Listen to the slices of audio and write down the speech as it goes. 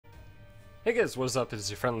Hey guys, what is up? It is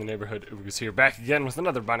your friendly neighborhood Oogus here, back again with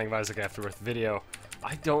another Binding of Isaac Afterbirth video.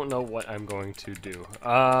 I don't know what I'm going to do.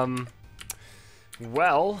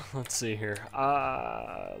 Well, let's see here.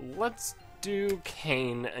 Let's do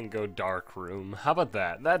Kane and go Dark Room. How about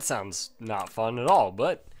that? That sounds not fun at all,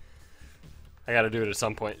 but I gotta do it at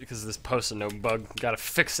some point because this post-it note bug, gotta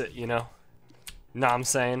fix it, you know? Know what I'm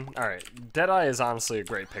saying? Alright, Deadeye is honestly a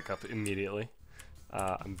great pickup immediately.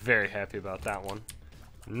 I'm very happy about that one.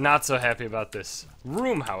 Not so happy about this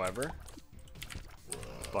room, however,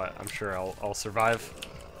 but I'm sure I'll survive.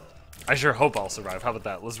 I sure hope I'll survive. How about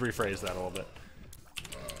that? Let's rephrase that a little bit.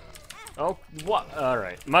 Oh, what?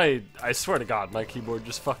 Alright. I swear to God, my keyboard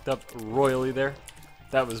just fucked up royally there.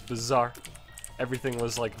 That was bizarre. Everything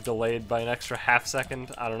was like delayed by an extra half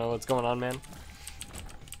second. I don't know what's going on, man.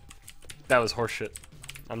 That was horseshit.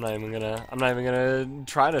 I'm not even gonna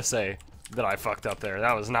try to say that I fucked up there.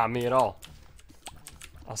 That was not me at all.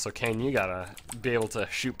 Also, Kane, you gotta be able to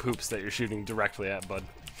shoot poops that you're shooting directly at, bud.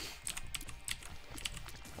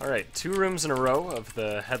 Alright, 2 rooms in a row of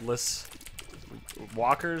the headless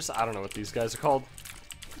walkers. I don't know what these guys are called.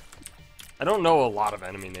 I don't know a lot of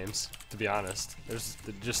enemy names, to be honest. There's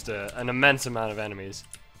just an immense amount of enemies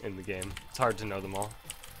in the game. It's hard to know them all.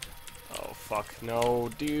 Oh, fuck. No,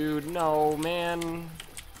 dude. No, man.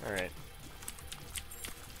 Alright.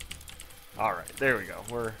 Alright, there we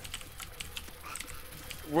go.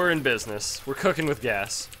 We're in business. We're cooking with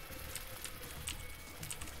gas.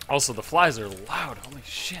 Also, the flies are loud. Holy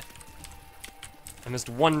shit. I missed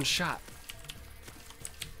 1 shot.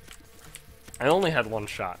 I only had 1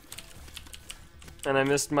 shot. And I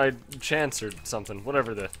missed my chance or something.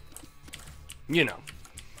 Whatever the... You know.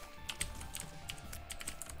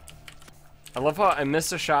 I love how I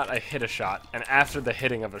miss a shot, I hit a shot, and after the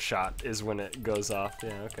hitting of a shot is when it goes off.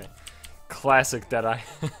 Yeah, okay. Classic Deadeye.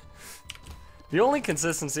 The only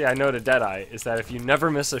consistency I know to Deadeye is that if you never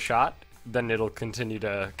miss a shot, then it'll continue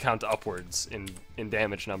to count upwards in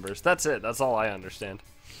damage numbers. That's it. That's all I understand.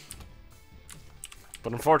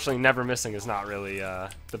 But unfortunately, never missing is not really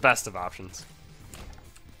the best of options.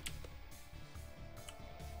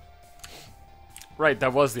 Right,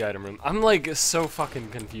 that was the item room. I'm like so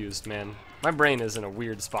fucking confused, man. My brain is in a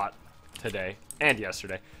weird spot today and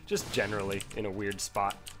yesterday. Just generally in a weird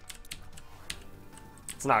spot.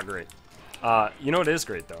 It's not great. You know what is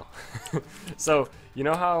great, though? So, you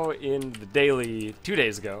know how in the daily 2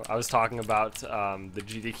 days ago, I was talking about the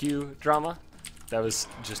GDQ drama? That was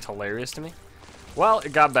just hilarious to me. Well,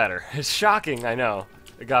 it got better. It's shocking, I know.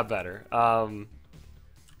 It got better.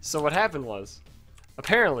 So what happened was,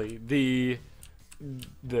 apparently, the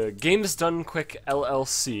Games Done Quick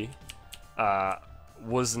LLC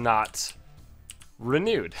was not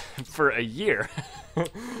renewed for a year.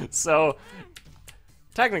 So...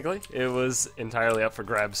 technically, it was entirely up for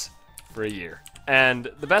grabs for a year.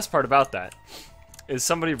 And the best part about that is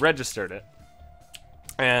somebody registered it.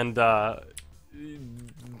 And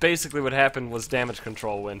basically what happened was damage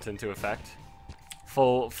control went into effect.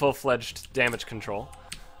 Full-fledged damage control.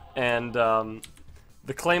 And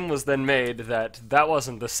the claim was then made that that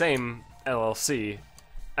wasn't the same LLC,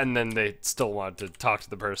 and then they still wanted to talk to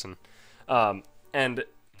the person. And...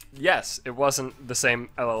 yes, it wasn't the same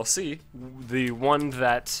LLC. The one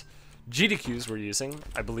that GDQs were using,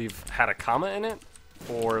 I believe, had a comma in it,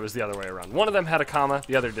 or it was the other way around. One of them had a comma,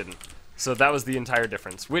 the other didn't. So that was the entire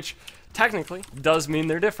difference, which technically does mean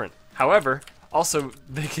they're different. However, also,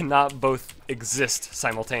 they cannot both exist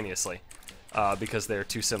simultaneously because they're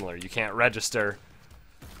too similar. You can't register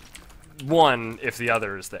one if the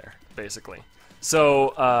other is there, basically.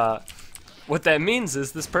 So, what that means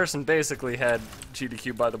is this person basically had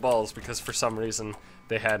GDQ by the balls because for some reason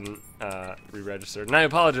they hadn't re-registered. And I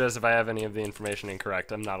apologize if I have any of the information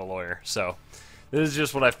incorrect. I'm not a lawyer, so this is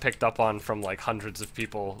just what I've picked up on from like hundreds of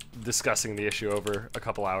people discussing the issue over a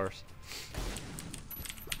couple hours.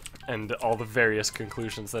 And all the various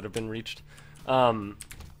conclusions that have been reached. So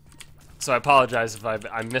I apologize if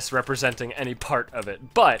I'm misrepresenting any part of it,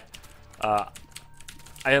 but I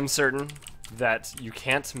am certain that you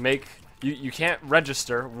can't make... You can't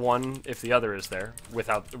register one if the other is there, with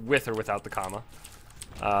or without the comma.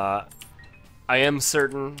 I am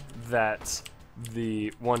certain that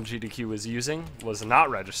the one GDQ was using was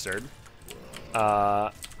not registered.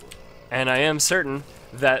 And I am certain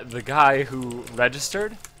that the guy who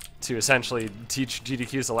registered to essentially teach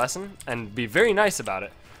GDQs a lesson and be very nice about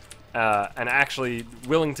it, and actually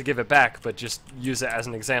willing to give it back, but just use it as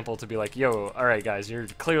an example to be like, yo, alright guys, you're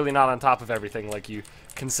clearly not on top of everything like you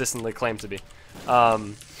consistently claim to be.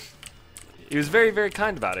 He was very, very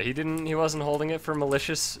kind about it. He wasn't holding it for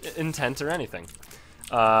malicious intent or anything.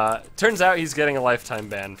 Turns out he's getting a lifetime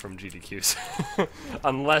ban from GDQs.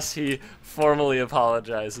 Unless he formally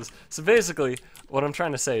apologizes. So basically, what I'm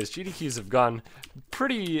trying to say is GDQs have gone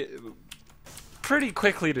pretty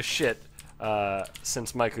quickly to shit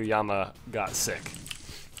since Maikuyama got sick.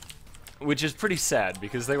 Which is pretty sad,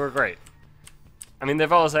 because they were great. I mean,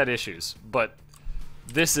 they've always had issues, but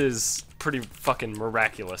this is pretty fucking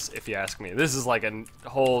miraculous, if you ask me. This is like a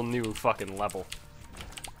whole new fucking level.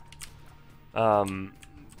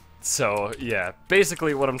 So, yeah.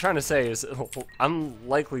 Basically, what I'm trying to say is, I'm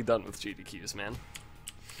likely done with GDQs, man.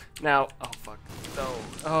 Now, oh fuck, no.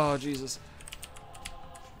 Oh, Jesus.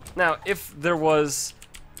 Now, if there was,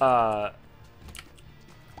 what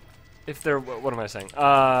am I saying?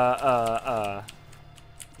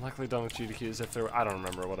 Likely done with GDQs if there were, I don't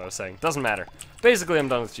remember what I was saying. Doesn't matter. Basically, I'm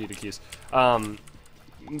done with GDQs.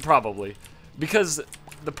 Probably. Because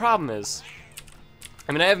the problem is,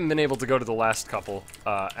 I mean, I haven't been able to go to the last couple,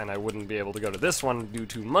 and I wouldn't be able to go to this one due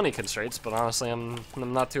to money constraints, but honestly, I'm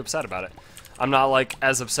not too upset about it. I'm not, like,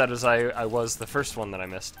 as upset as I was the first one that I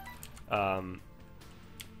missed.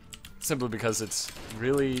 Simply because it's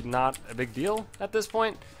really not a big deal at this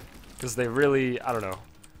point. Because they really, I don't know.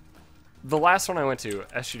 The last one I went to,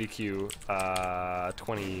 SGDQ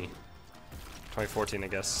 2014, I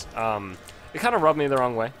guess. It kind of rubbed me the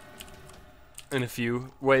wrong way. In a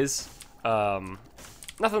few ways.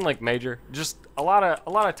 Nothing like major. Just a lot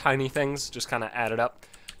of tiny things just kind of added up.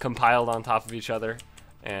 Compiled on top of each other.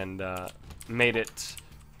 And made it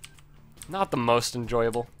not the most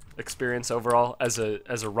enjoyable experience overall as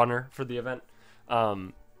a runner for the event.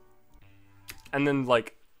 And then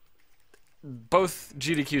like both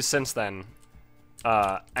GDQs since then,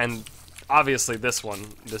 and obviously this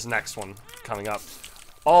next one coming up,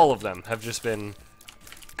 all of them have just been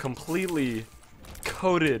completely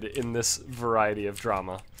coated in this variety of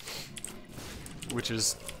drama, which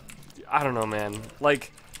is, I don't know, man.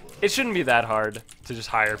 Like, it shouldn't be that hard to just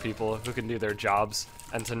hire people who can do their jobs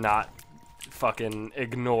and to not fucking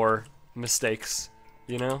ignore mistakes,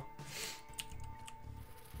 you know?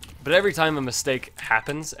 But every time a mistake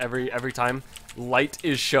happens, every time light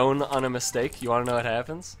is shown on a mistake, you want to know what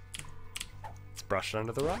happens? It's brushed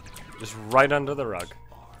under the rug. Just right under the rug.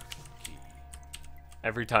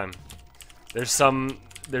 Every time. There's some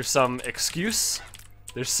excuse,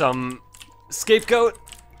 there's some scapegoat,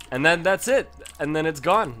 and then that's it. And then it's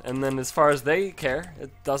gone. And then as far as they care,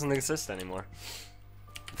 it doesn't exist anymore.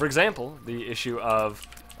 For example, the issue of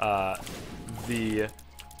the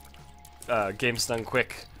Games Done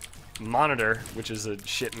Quick monitor, which is a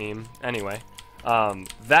shit meme anyway,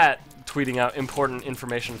 that tweeting out important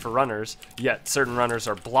information for runners, yet certain runners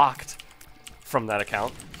are blocked from that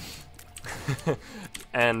account.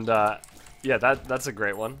 And yeah, that's a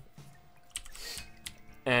great one.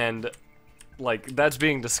 And like that's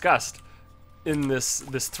being discussed in this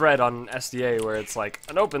thread on SDA where it's like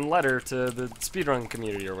an open letter to the speedrun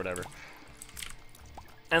community or whatever.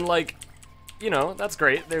 And like, you know, that's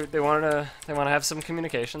great. They want to have some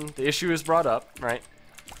communication. The issue is brought up, right?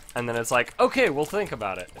 And then it's like, okay, we'll think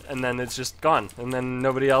about it. And then it's just gone. And then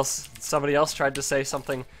somebody else tried to say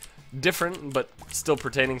something different, but still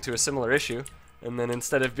pertaining to a similar issue. And then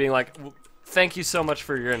instead of being like, thank you so much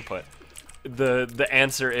for your input, the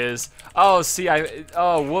answer is, oh, see,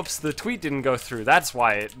 oh, whoops, the tweet didn't go through. That's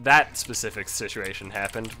why that specific situation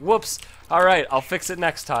happened. Whoops. All right, I'll fix it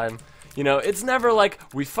next time. You know, it's never like,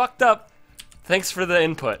 we fucked up. Thanks for the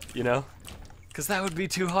input, you know? Because that would be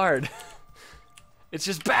too hard. It's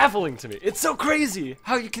just baffling to me. It's so crazy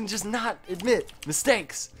how you can just not admit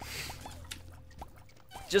mistakes.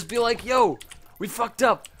 Just be like, yo, we fucked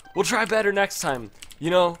up. We'll try better next time.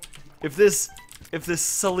 You know, if this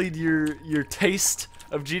sullied your taste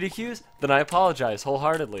of GDQs, then I apologize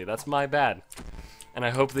wholeheartedly. That's my bad. And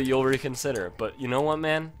I hope that you'll reconsider. But you know what,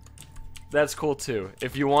 man? That's cool too.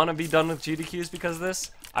 If you want to be done with GDQs because of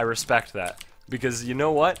this, I respect that. Because you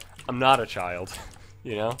know what? I'm not a child.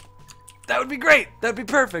 You know? That would be great. That'd be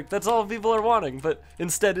perfect. That's all people are wanting. But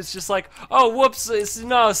instead it's just like, oh, whoops,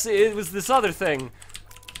 no, see, it was this other thing.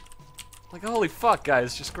 Like, holy fuck,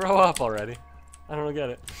 guys, just grow up already. I don't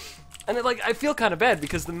get it. And it, like, I feel kind of bad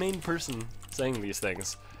because the main person saying these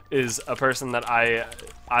things is a person that I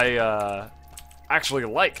actually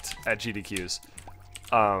liked at GDQs.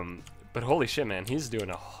 But holy shit, man, he's doing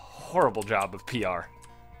a horrible job of PR.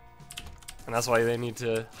 And that's why they need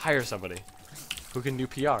to hire somebody who can do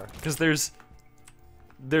PR. Because there's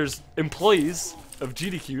employees of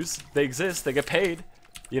GDQs, they exist, they get paid,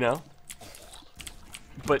 you know?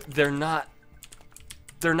 But they're not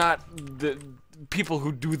the people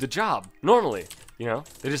who do the job normally, you know?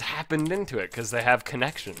 They just happened into it because they have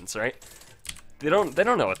connections, right? they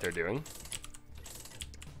don't know what they're doing.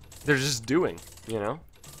 They're just doing, you know?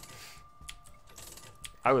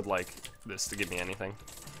 I would like this to give me anything.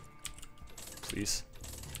 Please.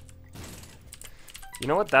 You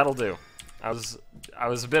know what? That'll do. I was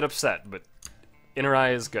a bit upset, but inner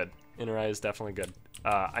eye is good. Inner eye is definitely good.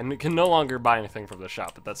 I can no longer buy anything from the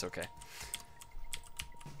shop, but that's okay.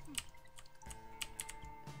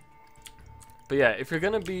 But yeah, if you're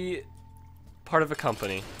gonna be part of a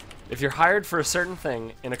company, if you're hired for a certain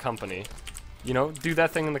thing in a company, you know, do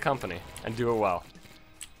that thing in the company and do it well.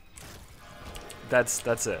 That's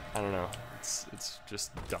it. I don't know. It's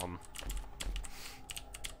just dumb.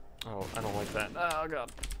 Oh, I don't like that. Oh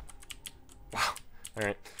god. Wow. All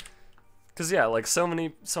right. Cause yeah, like so many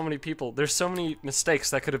people. There's so many mistakes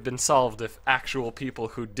that could have been solved if actual people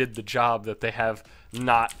who did the job that they have,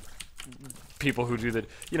 not people who do the.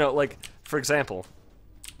 You know, like for example,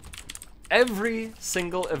 every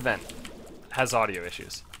single event has audio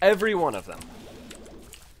issues. Every one of them.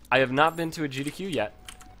 I have not been to a GDQ yet,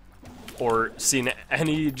 or seen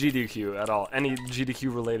any GDQ at all, any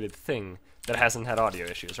GDQ related thing that hasn't had audio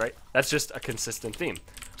issues, right? That's just a consistent theme.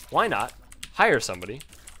 Why not hire somebody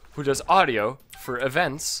who does audio for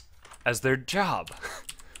events as their job?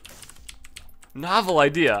 Novel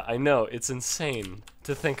idea, I know, it's insane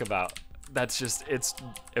to think about. That's just,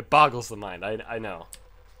 it boggles the mind, I know.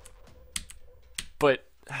 But,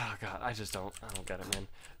 oh god, I don't get it, man.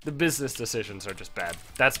 The business decisions are just bad.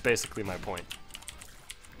 That's basically my point.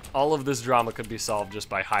 All of this drama could be solved just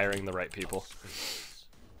by hiring the right people.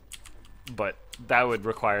 But that would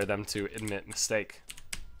require them to admit mistake.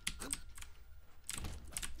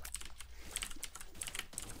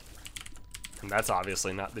 And that's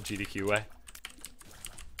obviously not the GDQ way.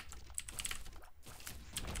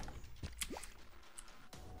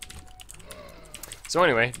 So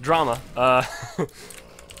anyway, drama.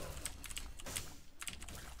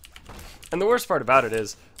 And the worst part about it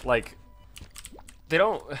is, like, they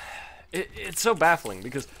don't... It's so baffling,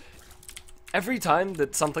 because every time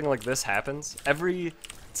that something like this happens, every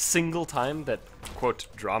single time that, quote,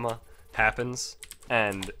 drama happens,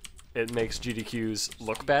 and it makes GDQs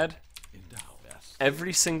look bad,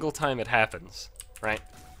 every single time it happens, right?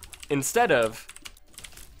 Instead of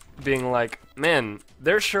being like, man,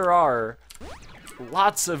 there sure are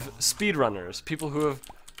lots of speedrunners, people who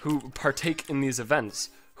partake in these events,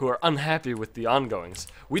 who are unhappy with the ongoings.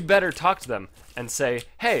 We'd better talk to them and say,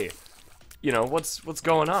 hey, you know, what's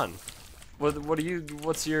going on?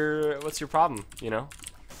 What's your problem, you know?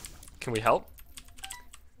 Can we help?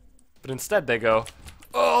 But instead they go,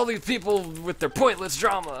 oh, all these people with their pointless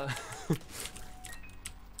drama.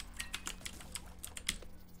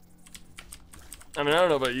 I mean, I don't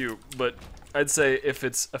know about you, but I'd say if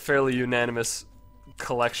it's a fairly unanimous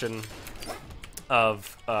collection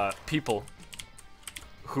of people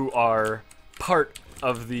who are part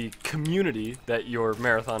of the community that your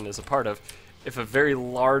marathon is a part of, if a very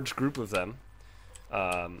large group of them,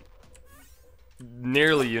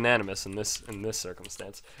 nearly unanimous in this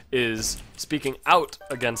circumstance, is speaking out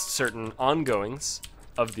against certain ongoings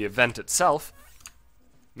of the event itself,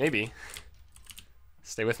 maybe,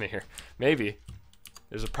 stay with me here, maybe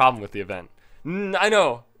there's a problem with the event. I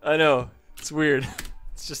know, it's weird.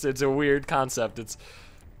 It's a weird concept. It's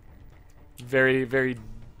very, very,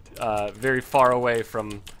 very far away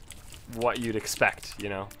from what you'd expect, you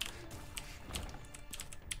know?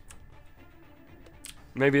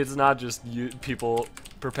 Maybe it's not just people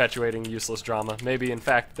perpetuating useless drama. Maybe, in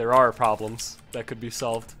fact, there are problems that could be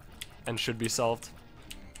solved and should be solved.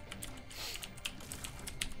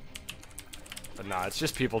 But nah, it's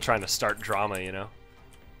just people trying to start drama, you know?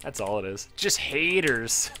 That's all it is. Just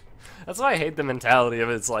haters. That's why I hate the mentality of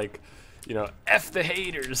it. It's like, you know, F the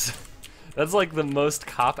haters. That's like the most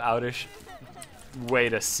cop-out-ish way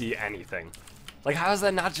to see anything. Like, how is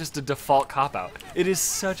that not just a default cop-out? It is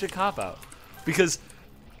such a cop-out. Because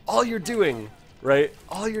all you're doing, right,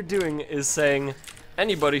 all you're doing is saying,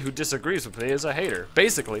 anybody who disagrees with me is a hater.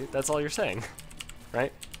 Basically, that's all you're saying,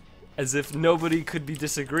 right? As if nobody could be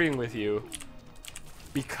disagreeing with you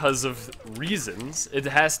because of reasons. It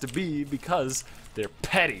has to be because they're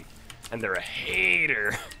petty and they're a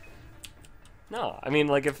hater. No, I mean,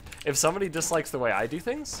 like, if somebody dislikes the way I do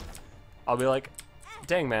things, I'll be like,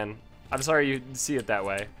 dang, man, I'm sorry you see it that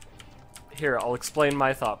way. Here, I'll explain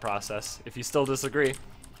my thought process. If you still disagree,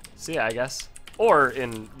 see ya, I guess. Or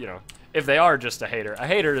in, you know, if they are just a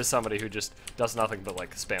hater is somebody who just does nothing but,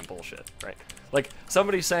 like, spam bullshit, right? Like,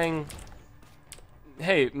 somebody saying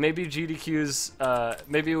hey, maybe GDQs,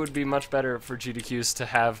 maybe it would be much better for GDQs to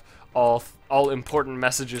have all important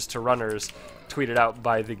messages to runners tweeted out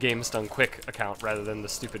by the Games Done Quick account rather than the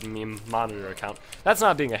stupid meme monitor account. That's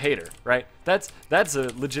not being a hater, right? That's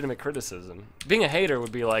a legitimate criticism. Being a hater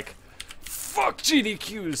would be like, fuck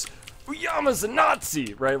GDQs, Uyama's a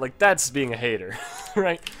Nazi, right? Like, that's being a hater,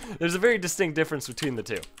 right? There's a very distinct difference between the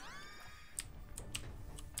two.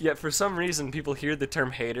 Yet for some reason people hear the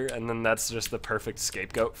term hater and then that's just the perfect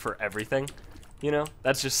scapegoat for everything. You know?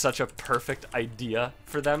 That's just such a perfect idea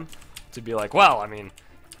for them to be like, well, I mean,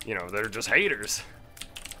 you know, they're just haters.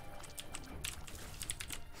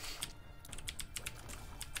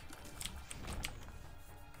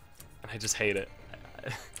 I just hate it.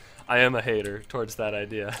 I am a hater towards that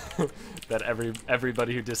idea that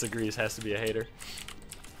everybody who disagrees has to be a hater.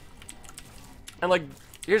 And like,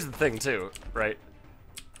 here's the thing too, right?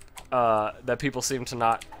 That people seem to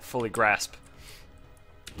not fully grasp.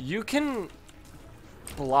 You can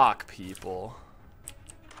block people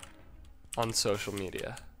on social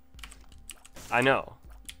media. I know.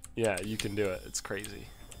 Yeah, you can do it. It's crazy.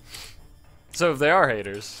 So if they are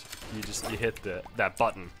haters, you hit that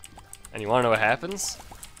button. And you wanna know what happens?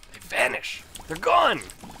 They vanish. They're gone.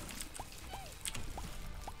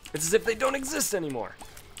 It's as if they don't exist anymore.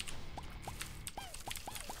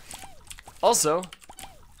 Also,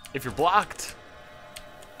 if you're blocked,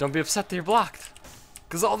 don't be upset that you're blocked.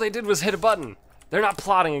 Because all they did was hit a button. They're not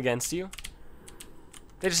plotting against you.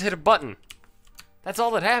 They just hit a button. That's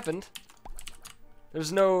all that happened.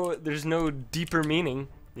 There's no deeper meaning,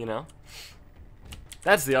 you know?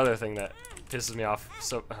 That's the other thing that pisses me off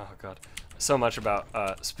so much about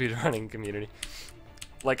speedrunning community.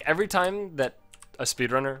 Like, every time that a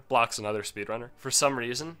speedrunner blocks another speedrunner, for some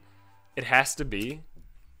reason, it has to be...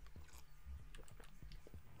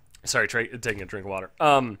 Sorry, taking a drink of water.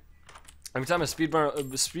 Every time a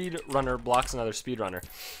speedrunner blocks another speedrunner,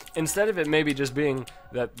 instead of it maybe just being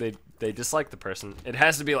that they dislike the person, it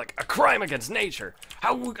has to be like a crime against nature.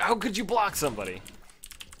 How could you block somebody?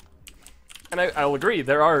 And I'll agree,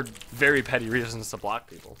 there are very petty reasons to block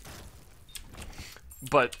people.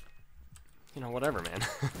 But, you know, whatever, man.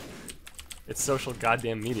 It's social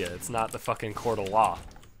goddamn media. It's not the fucking court of law.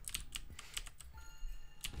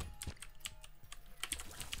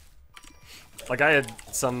 Like, I had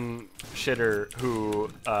some shitter who,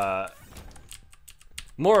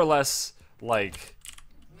 more or less, like,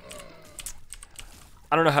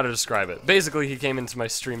 I don't know how to describe it. Basically, he came into my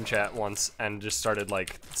stream chat once and just started,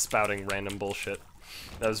 like, spouting random bullshit.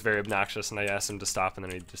 That was very obnoxious, and I asked him to stop, and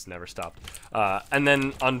then he just never stopped. And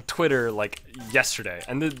then on Twitter, like, yesterday,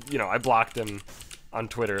 and, you know, I blocked him on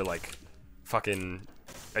Twitter, like, fucking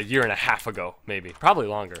a year and a half ago, maybe. Probably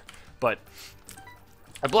longer. But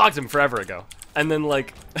I blocked him forever ago. And then,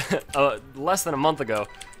 like, less than a month ago,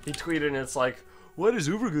 he tweeted, and it's like, why does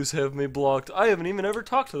Ubergoose have me blocked? I haven't even ever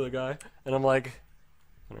talked to the guy. And I'm like,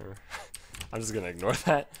 whatever. I'm just gonna ignore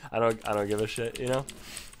that. I don't give a shit, you know?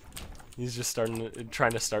 He's just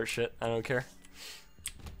trying to start shit. I don't care.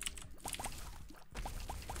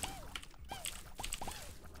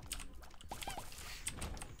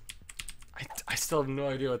 I still have no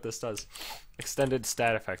idea what this does. Extended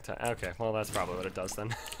stat effect time. Okay, well, that's probably what it does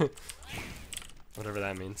then. Whatever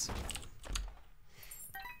that means.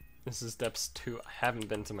 This is Depths 2. I haven't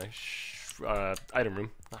been to my item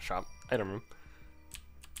room. Not shop. Item room.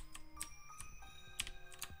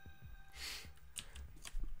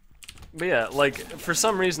 But yeah, like, for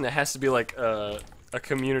some reason it has to be like a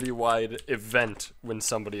community-wide event when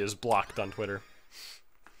somebody is blocked on Twitter.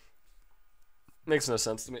 Makes no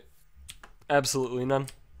sense to me. Absolutely none.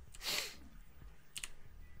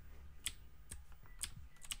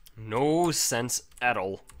 No sense at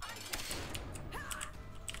all.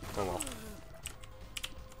 Oh well.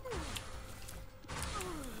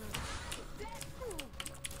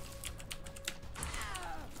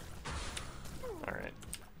 Alright.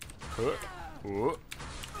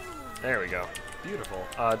 There we go. Beautiful.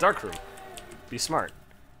 Dark room. Be smart.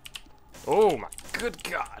 Oh my good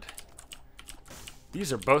god.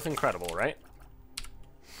 These are both incredible, right?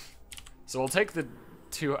 So we'll take the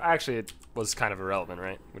two. Actually, it was kind of irrelevant,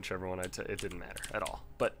 right? Whichever one it didn't matter at all.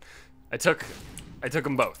 But I took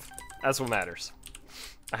them both. That's what matters.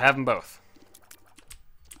 I have them both.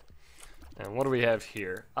 And what do we have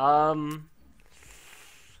here? I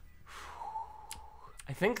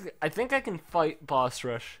think I can fight boss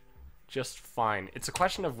rush just fine. It's a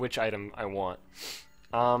question of which item I want.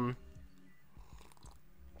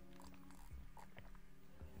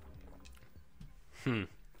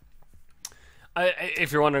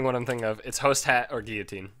 If you're wondering what I'm thinking of, it's host hat or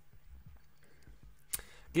guillotine.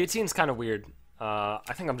 Guillotine's kind of weird.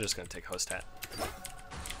 I think I'm just gonna take host hat.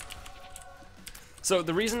 So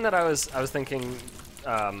the reason that I was thinking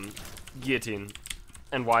guillotine,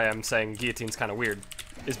 and why I'm saying guillotine's kind of weird,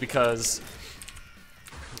 is because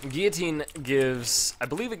guillotine gives, I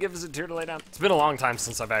believe it gives a tier to lay down. It's been a long time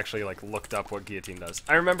since I've actually like looked up what guillotine does.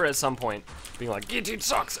 I remember at some point being like, guillotine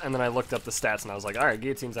sucks, and then I looked up the stats and I was like, all right,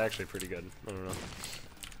 guillotine's actually pretty good. I don't know.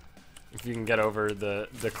 If you can get over the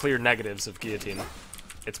clear negatives of guillotine,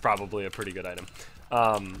 it's probably a pretty good item.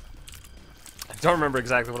 I don't remember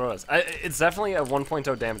exactly what it was. It's definitely a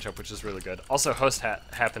 1.0 damage up, which is really good. Also, host hat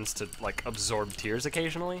happens to like absorb tears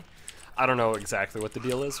occasionally. I don't know exactly what the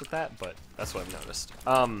deal is with that, but that's what I've noticed.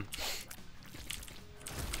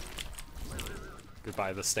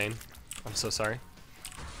 Goodbye, the stain. I'm so sorry.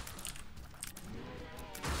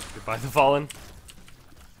 Goodbye, the fallen.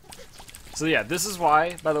 So yeah, this is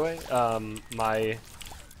why, by the way, my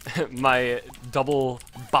my double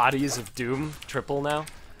bodies of doom triple now.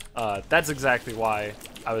 That's exactly why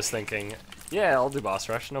I was thinking, yeah, I'll do boss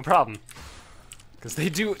rush, no problem. Because they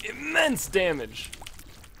do immense damage.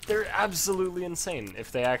 They're absolutely insane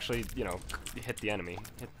if they actually, you know, hit the enemy.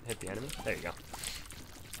 Hit the enemy? There you go.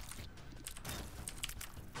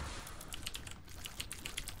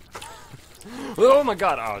 Oh my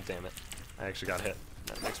god! Oh, damn it. I actually got hit.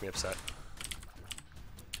 That makes me upset.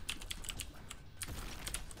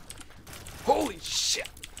 Holy shit!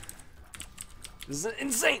 This is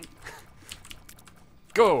insane!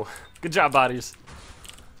 Go! Good job, bodies.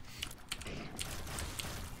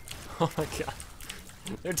 Oh my god.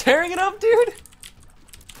 They're tearing it up, dude!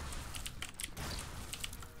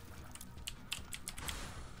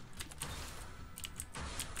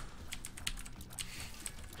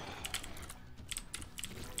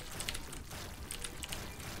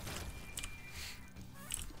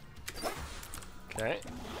 Okay.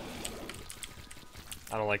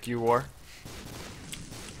 I don't like you, War.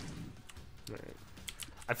 Right.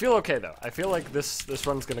 I feel okay though. I feel like this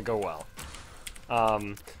run's gonna go well.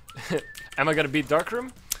 Am I gonna beat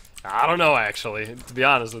Darkroom? I don't know actually, to be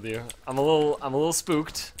honest with you. I'm a little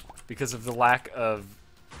spooked because of the lack of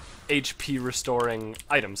HP restoring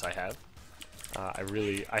items I have.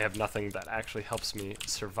 I have nothing that actually helps me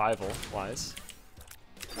survival wise.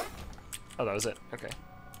 Oh, that was it. Okay.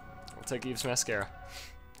 I'll take Eve's Mascara.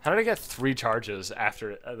 How did I get 3 charges after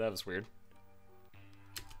it? That was weird.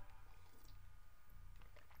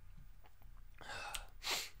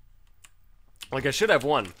 Like, I should have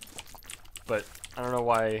 1, but I don't know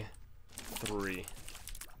why 3.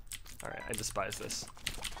 Alright, I despise this.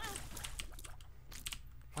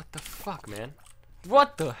 What the fuck, man?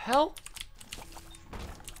 What the hell?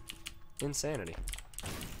 Insanity.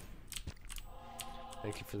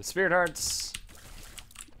 Thank you for the spirit hearts.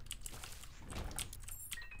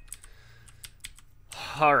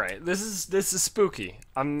 All right, this is spooky.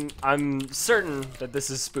 I'm certain that this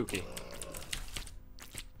is spooky.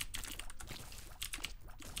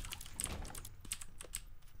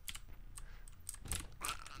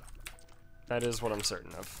 That is what I'm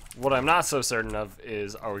certain of. What I'm not so certain of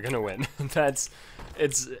is, are we gonna win? It's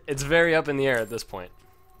very up in the air at this point.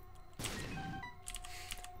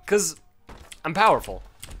 'Cause I'm powerful,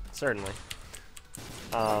 certainly.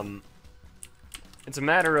 It's a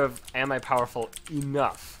matter of, am I powerful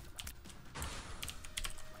enough?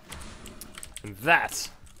 And that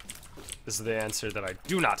is the answer that I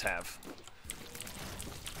do not have.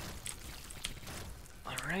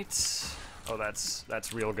 Alright. Oh,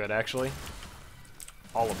 that's real good, actually.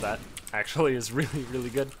 All of that, actually, is really, really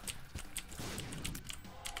good.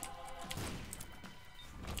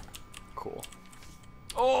 Cool.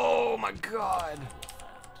 Oh my god!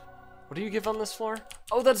 What do you give on this floor?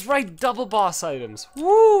 Oh, that's right, double boss items.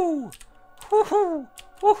 Woo! Woohoo!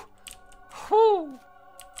 Woo! Woo!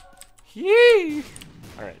 Yee!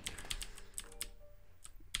 Alright.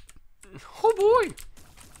 Oh boy!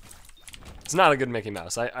 It's not a good Mickey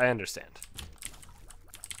Mouse, I understand.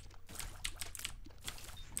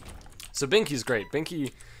 So Binky's great.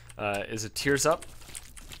 Binky is a tears up,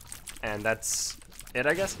 and that's it,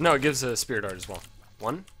 I guess? No, it gives a spirit art as well.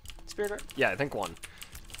 1 spirit art? Yeah, I think 1.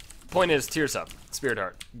 Point is, tears up, spirit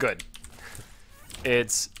heart, good.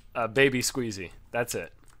 It's a baby squeezy. That's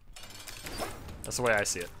it. That's the way I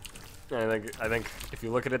see it. And I think if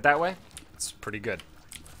you look at it that way, it's pretty good.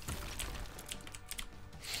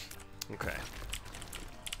 Okay.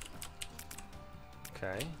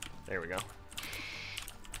 Okay. There we go.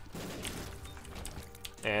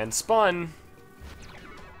 And spun.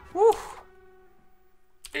 Woo!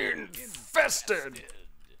 Infested.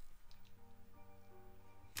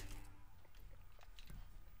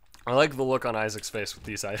 I like the look on Isaac's face with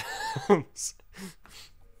these items.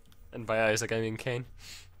 And by Isaac, I mean Kane.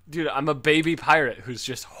 Dude, I'm a baby pirate who's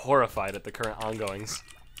just horrified at the current ongoings.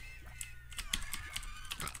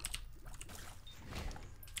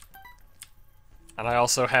 And I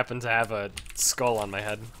also happen to have a skull on my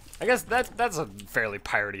head. I guess that's a fairly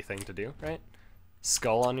piratey thing to do, right?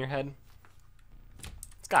 Skull on your head?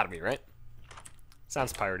 It's gotta be, right?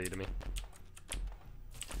 Sounds piratey to me.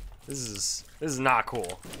 This is not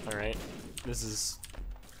cool, alright? This is...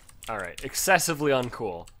 Alright, excessively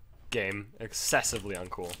uncool. Game. Excessively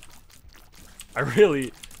uncool. I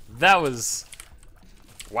really... That was...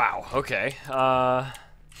 Wow, okay.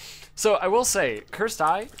 So I will say, Cursed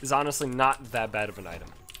Eye is honestly not that bad of an item.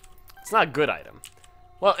 It's not a good item.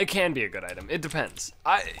 Well, it can be a good item. It depends.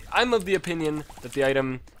 I'm of the opinion that the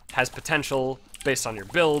item has potential based on your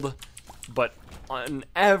build, but on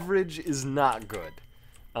average is not good.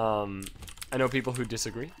 I know people who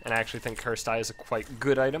disagree, and I actually think Cursed Eye is a quite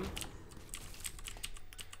good item.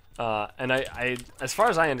 And as far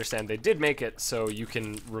as I understand, they did make it so you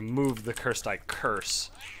can remove the Cursed Eye curse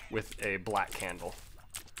with a black candle.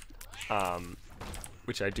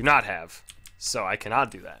 Which I do not have, so I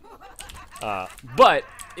cannot do that. But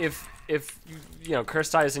if you know,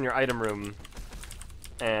 Cursed Eye is in your item room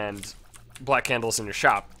and black candle's in your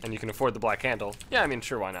shop and you can afford the black candle, yeah, I mean,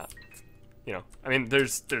 sure, why not? You know, I mean,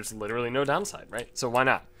 there's literally no downside, right? So why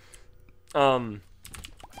not?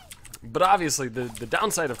 But obviously the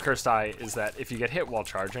downside of Cursed Eye is that if you get hit while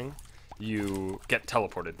charging, you get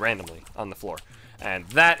teleported randomly on the floor. And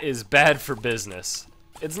that is bad for business.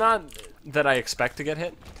 It's not that I expect to get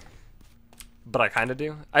hit, but I kind of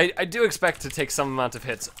do. I do expect to take some amount of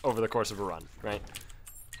hits over the course of a run, right?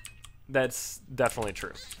 That's definitely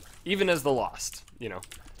true. Even as the Lost, you know.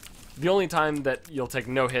 The only time that you'll take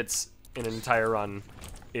no hits in an entire run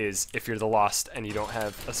is if you're the Lost and you don't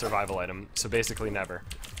have a survival item. So basically never.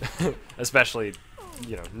 Especially,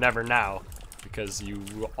 you know, never now, because you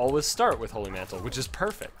always start with Holy Mantle, which is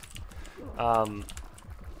perfect.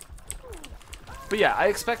 But yeah, I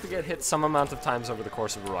expect to get hit some amount of times over the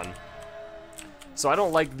course of a run. So I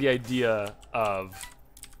don't like the idea of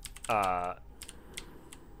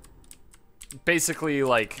basically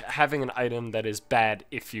like having an item that is bad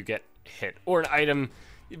if you get hit, or an item,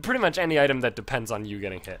 pretty much any item that depends on you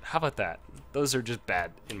getting hit. How about that? Those are just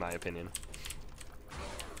bad, in my opinion.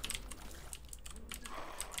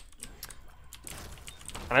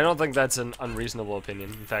 And I don't think that's an unreasonable opinion.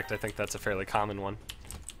 In fact, I think that's a fairly common one.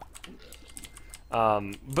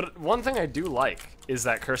 But one thing I do like is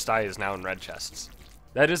that Cursed Eye is now in red chests.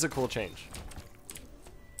 That is a cool change.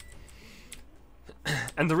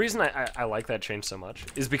 And the reason I like that change so much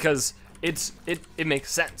is because it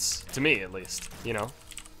makes sense, to me at least, you know?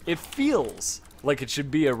 It feels like it should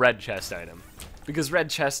be a red chest item. Because red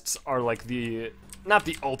chests are like not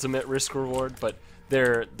the ultimate risk reward, but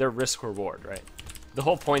they're risk reward, right? The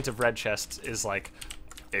whole point of red chests is like,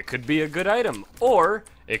 it could be a good item, or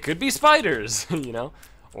it could be spiders, you know,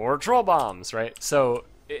 or troll bombs, right? So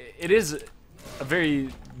it is a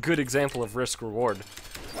very good example of risk reward.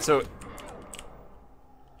 So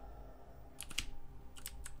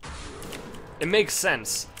it makes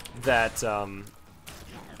sense that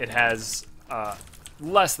it has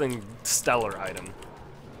less than stellar item,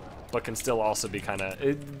 but can still also be kind of.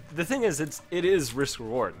 The thing is, it is risk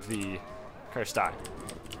reward, the Cursed Eye.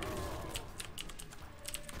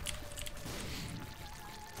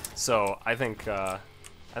 So I think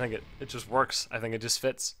it just works. I think it just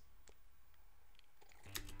fits.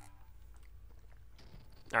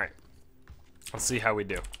 All right, let's see how we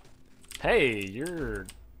do. Hey, you're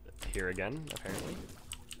here again, apparently.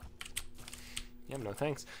 Yeah, no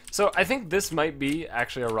thanks. So I think this might be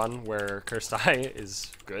actually a run where Cursed Eye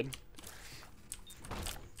is good.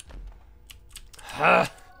 Well,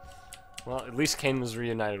 at least Kane was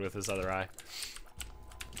reunited with his other eye.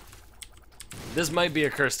 This might be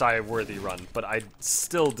a Cursed Eye worthy run, but I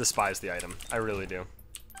still despise the item. I really do.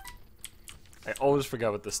 I always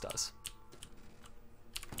forget what this does.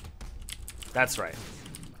 That's right.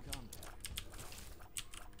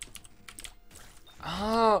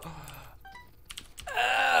 Oh,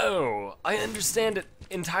 I understand it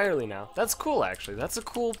entirely now. That's cool, actually. That's a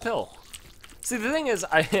cool pill. See, the thing is,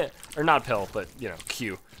 or not pill, but, you know,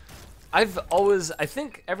 Q. I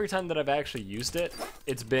think every time that I've actually used it,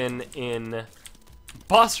 it's been in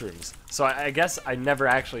boss rooms. So I guess I never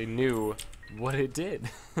actually knew what it did.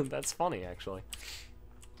 That's funny, actually.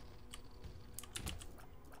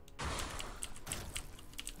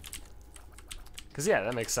 Because, yeah,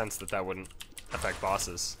 that makes sense that that wouldn't affect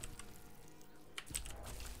bosses.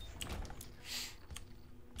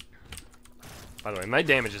 By the way, my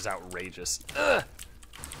damage is outrageous. Ugh.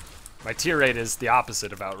 My tier rate is the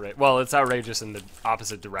opposite of outrageous. Well, it's outrageous in the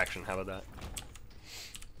opposite direction. How about that?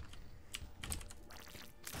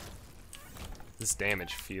 This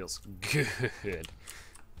damage feels good.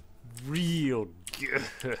 Real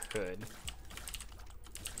good.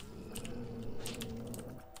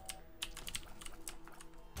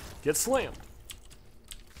 Get slammed.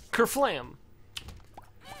 Kerflam.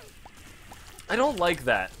 I don't like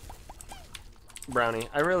that, Brownie.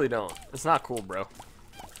 I really don't. It's not cool, bro.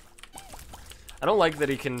 I don't like that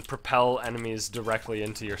he can propel enemies directly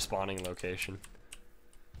into your spawning location.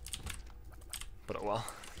 But oh well.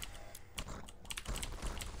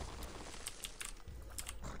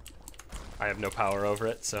 I have no power over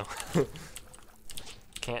it, so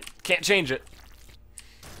can't change it.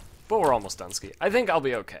 But we're almost done, Ski. I think I'll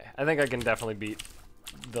be okay. I think I can definitely beat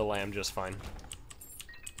the lamb just fine.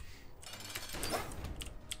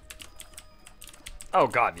 Oh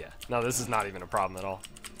god, yeah. No, this is not even a problem at all.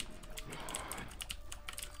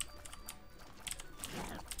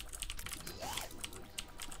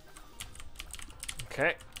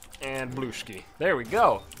 Okay, and Blushki. There we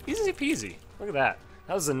go. Easy peasy. Look at that.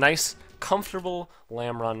 That was a nice, comfortable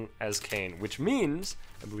lamb run as Kane, which means,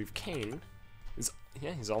 I believe Kane is,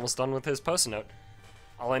 yeah, he's almost done with his post note.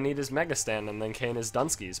 All I need is Mega Stand, and then Kane is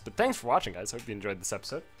Dunskies. But thanks for watching, guys. Hope you enjoyed this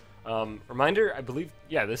episode. Reminder, I believe,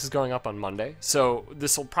 yeah, this is going up on Monday. So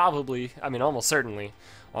this will probably, I mean, almost certainly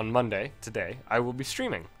on Monday, today, I will be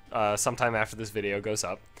streaming sometime after this video goes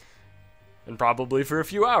up. And probably for a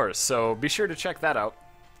few hours. So be sure to check that out.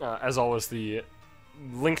 As always, the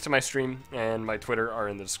link to my stream and my Twitter are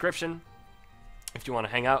in the description if you want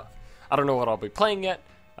to hang out. I don't know what I'll be playing yet.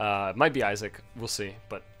 It might be Isaac. We'll see.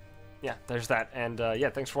 But yeah, there's that. And yeah,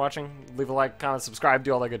 thanks for watching. Leave a like, comment, subscribe,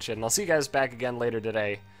 do all that good shit. And I'll see you guys back again later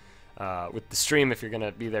today with the stream if you're going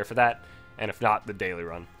to be there for that. And if not, the daily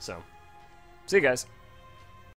run. So see you guys.